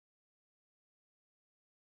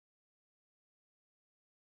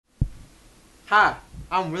Hi,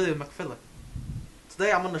 I'm really McFeely.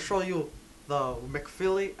 Today I'm going to show you the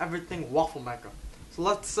McFeely Everything Waffle Maker. So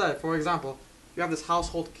let's say, for example, you have this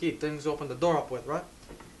household key, things you open the door up with, right?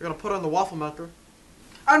 You're going to put it in the waffle maker,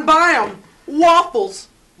 and bam! Waffles!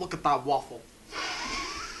 Look at that waffle.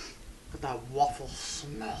 Look at that waffle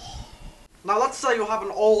smell. Now let's say you have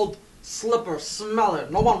an old slipper, smell it,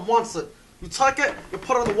 no one wants it. You take it, you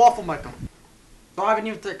put it in the waffle maker. Don't I even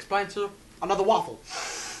need to explain to you? Another waffle.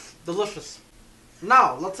 Delicious.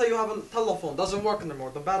 Now, let's say you have a telephone, doesn't work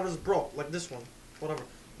anymore, the battery's broke, like this one, whatever.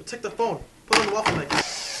 You take the phone, put it in the waffle maker.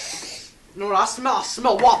 You know what I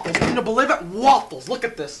smell waffles. Can you believe it? Waffles, look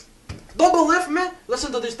at this. Don't believe me?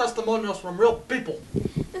 Listen to these testimonials from real people.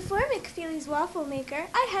 Before McFeely's waffle maker,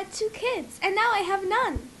 I had 2 kids, and now I have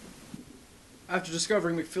none. After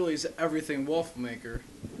discovering McFeely's Everything Waffle Maker,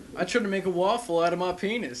 I tried to make a waffle out of my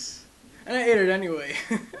penis. And I ate it anyway.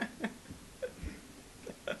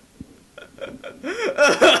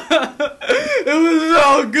 It was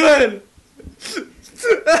so good!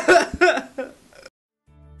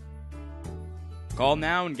 Call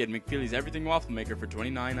now and get McFeely's Everything Waffle Maker for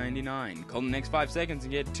 $29.99. Call in the next 5 seconds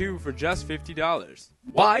and get 2 for just $50.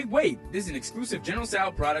 Why wait? This is an exclusive General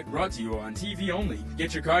Tso product brought to you on TV only.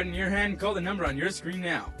 Get your card in your hand and call the number on your screen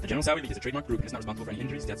now. The General Tso Elite is a trademark group and is not responsible for any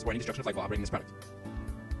injuries, deaths, or any destruction of life while operating this product.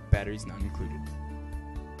 Batteries not included.